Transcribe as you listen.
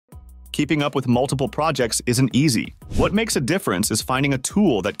Keeping up with multiple projects isn't easy. What makes a difference is finding a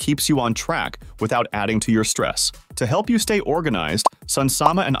tool that keeps you on track without adding to your stress. To help you stay organized,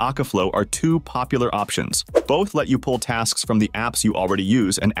 Sunsama and Akiflow are two popular options. Both let you pull tasks from the apps you already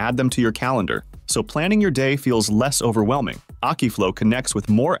use and add them to your calendar, so planning your day feels less overwhelming. Akiflow connects with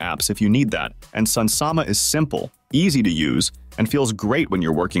more apps if you need that, and Sunsama is simple, easy to use, and feels great when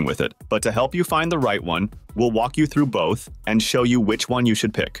you're working with it. But to help you find the right one, we'll walk you through both and show you which one you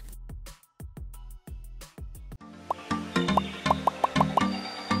should pick.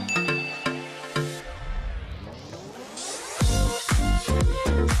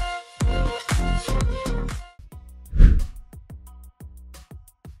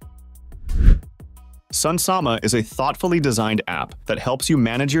 Sunsama is a thoughtfully designed app that helps you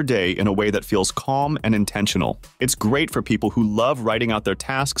manage your day in a way that feels calm and intentional. It's great for people who love writing out their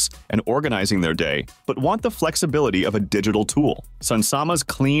tasks and organizing their day, but want the flexibility of a digital tool. Sunsama's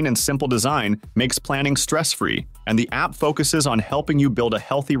clean and simple design makes planning stress-free, and the app focuses on helping you build a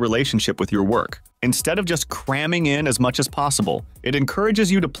healthy relationship with your work. Instead of just cramming in as much as possible, it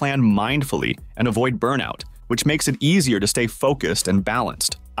encourages you to plan mindfully and avoid burnout, which makes it easier to stay focused and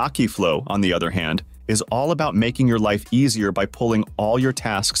balanced. Akiflow, on the other hand, is all about making your life easier by pulling all your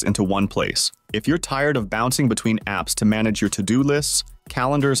tasks into one place. If you're tired of bouncing between apps to manage your to-do lists,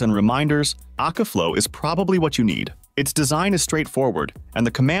 calendars, and reminders, Akiflow is probably what you need. Its design is straightforward, and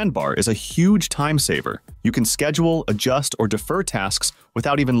the command bar is a huge time saver. You can schedule, adjust, or defer tasks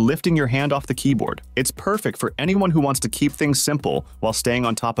without even lifting your hand off the keyboard. It's perfect for anyone who wants to keep things simple while staying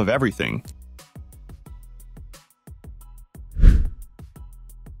on top of everything.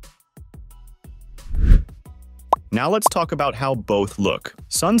 Now let's talk about how both look.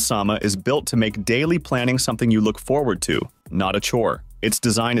 Sunsama is built to make daily planning something you look forward to, not a chore. Its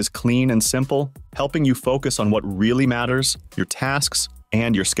design is clean and simple, helping you focus on what really matters, your tasks,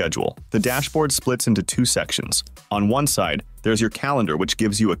 and your schedule. The dashboard splits into two sections. On one side, there's your calendar, which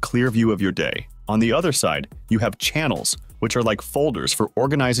gives you a clear view of your day. On the other side, you have channels, which are like folders for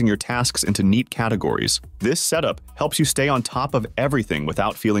organizing your tasks into neat categories. This setup helps you stay on top of everything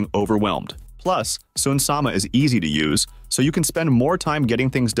without feeling overwhelmed. Plus, Sunsama is easy to use, so you can spend more time getting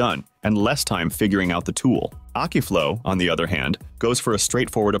things done and less time figuring out the tool. Akiflow, on the other hand, goes for a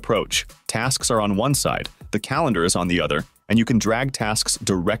straightforward approach. Tasks are on one side, the calendar is on the other, and you can drag tasks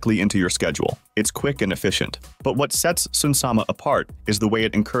directly into your schedule. It's quick and efficient. But what sets Sunsama apart is the way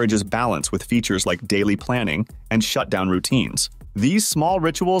it encourages balance with features like daily planning and shutdown routines. These small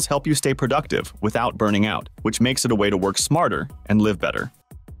rituals help you stay productive without burning out, which makes it a way to work smarter and live better.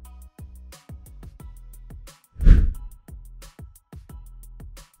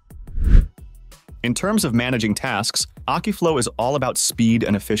 In terms of managing tasks, Akiflow is all about speed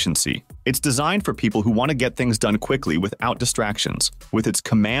and efficiency. It's designed for people who want to get things done quickly without distractions. With its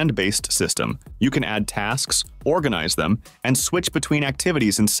command-based system, you can add tasks, organize them, and switch between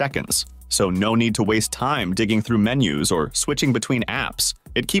activities in seconds. So no need to waste time digging through menus or switching between apps.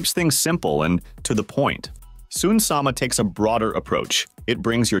 It keeps things simple and to the point. Sunsama takes a broader approach. It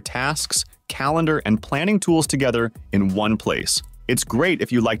brings your tasks, calendar, and planning tools together in one place. It's great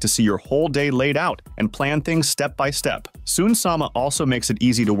if you like to see your whole day laid out and plan things step by step. Sunsama also makes it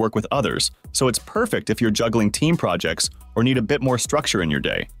easy to work with others, so it's perfect if you're juggling team projects or need a bit more structure in your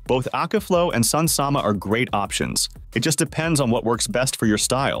day. Both Akiflow and Sunsama are great options. It just depends on what works best for your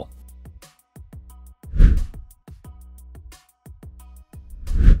style.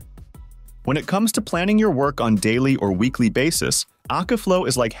 When it comes to planning your work on daily or weekly basis, Akiflow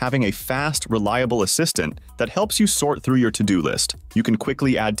is like having a fast, reliable assistant that helps you sort through your to-do list. You can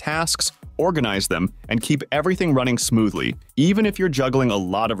quickly add tasks, organize them, and keep everything running smoothly, even if you're juggling a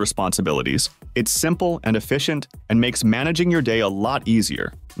lot of responsibilities. It's simple and efficient and makes managing your day a lot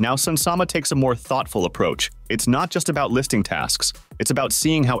easier. Now, Sunsama takes a more thoughtful approach. It's not just about listing tasks. It's about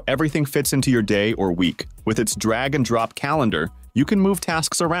seeing how everything fits into your day or week. With its drag-and-drop calendar, you can move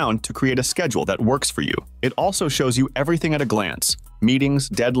tasks around to create a schedule that works for you. It also shows you everything at a glance, meetings,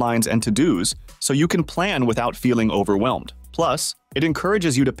 deadlines, and to-dos, so you can plan without feeling overwhelmed. Plus, it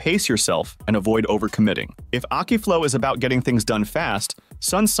encourages you to pace yourself and avoid overcommitting. If Akiflow is about getting things done fast,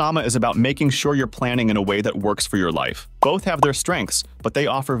 Sunsama is about making sure you're planning in a way that works for your life. Both have their strengths, but they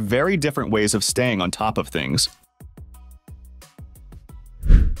offer very different ways of staying on top of things.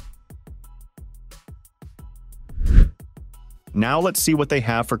 Now let's see what they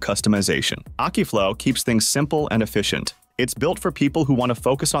have for customization. Akiflow keeps things simple and efficient. It's built for people who want to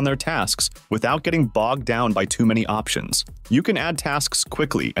focus on their tasks without getting bogged down by too many options. You can add tasks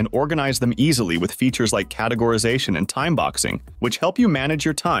quickly and organize them easily with features like categorization and time boxing, which help you manage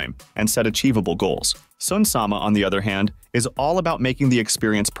your time and set achievable goals. Sunsama, on the other hand, is all about making the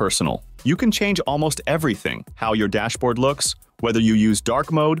experience personal. You can change almost everything: how your dashboard looks, whether you use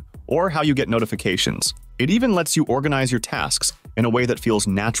dark mode, or how you get notifications. It even lets you organize your tasks in a way that feels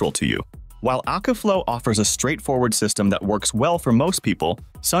natural to you. While Akiflow offers a straightforward system that works well for most people,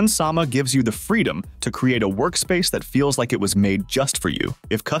 Sunsama gives you the freedom to create a workspace that feels like it was made just for you.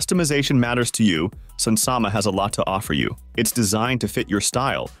 If customization matters to you, Sunsama has a lot to offer you. It's designed to fit your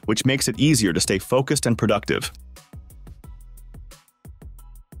style, which makes it easier to stay focused and productive.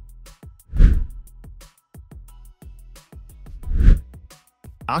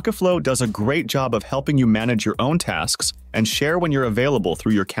 Akiflow does a great job of helping you manage your own tasks and share when you're available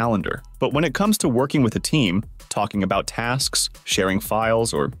through your calendar. But when it comes to working with a team, talking about tasks, sharing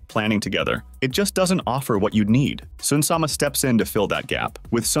files, or planning together, it just doesn't offer what you'd need. Sunsama steps in to fill that gap.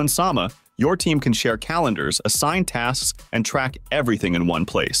 With Sunsama, your team can share calendars, assign tasks, and track everything in one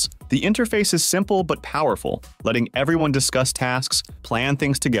place. The interface is simple but powerful, letting everyone discuss tasks, plan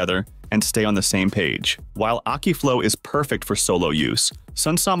things together, and stay on the same page. While Akiflow is perfect for solo use,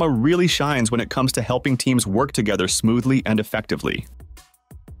 Sunsama really shines when it comes to helping teams work together smoothly and effectively.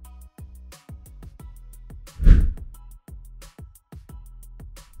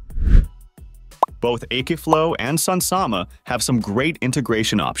 Both Akiflow and Sunsama have some great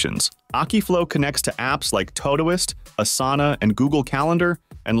integration options. Akiflow connects to apps like Todoist, Asana, and Google Calendar,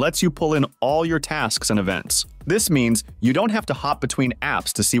 and lets you pull in all your tasks and events. This means you don't have to hop between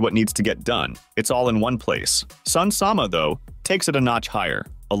apps to see what needs to get done. It's all in one place. Sunsama, though, takes it a notch higher.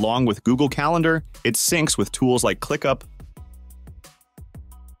 Along with Google Calendar, it syncs with tools like ClickUp,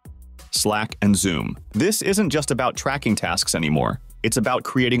 Slack, and Zoom. This isn't just about tracking tasks anymore. It's about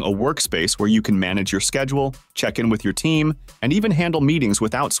creating a workspace where you can manage your schedule, check in with your team, and even handle meetings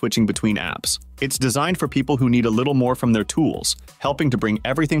without switching between apps. It's designed for people who need a little more from their tools, helping to bring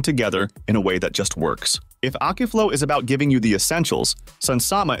everything together in a way that just works. If Akiflow is about giving you the essentials,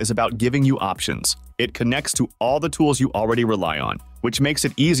 Sunsama is about giving you options. It connects to all the tools you already rely on, which makes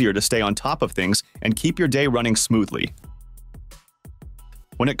it easier to stay on top of things and keep your day running smoothly.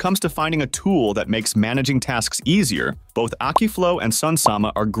 When it comes to finding a tool that makes managing tasks easier, both Akiflow and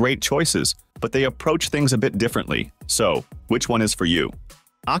Sunsama are great choices, but they approach things a bit differently. So, which one is for you?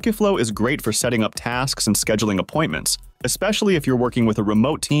 Akiflow is great for setting up tasks and scheduling appointments, especially if you're working with a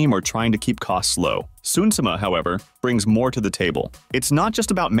remote team or trying to keep costs low. Sunsama, however, brings more to the table. It's not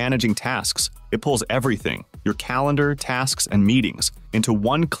just about managing tasks. It pulls everything, your calendar, tasks, and meetings, into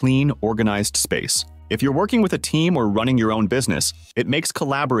one clean, organized space. If you're working with a team or running your own business, it makes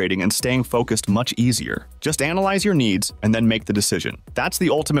collaborating and staying focused much easier. Just analyze your needs and then make the decision. That's the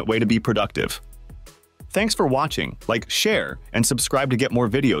ultimate way to be productive. Thanks for watching. Like, share, and subscribe to get more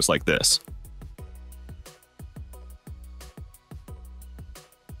videos like this.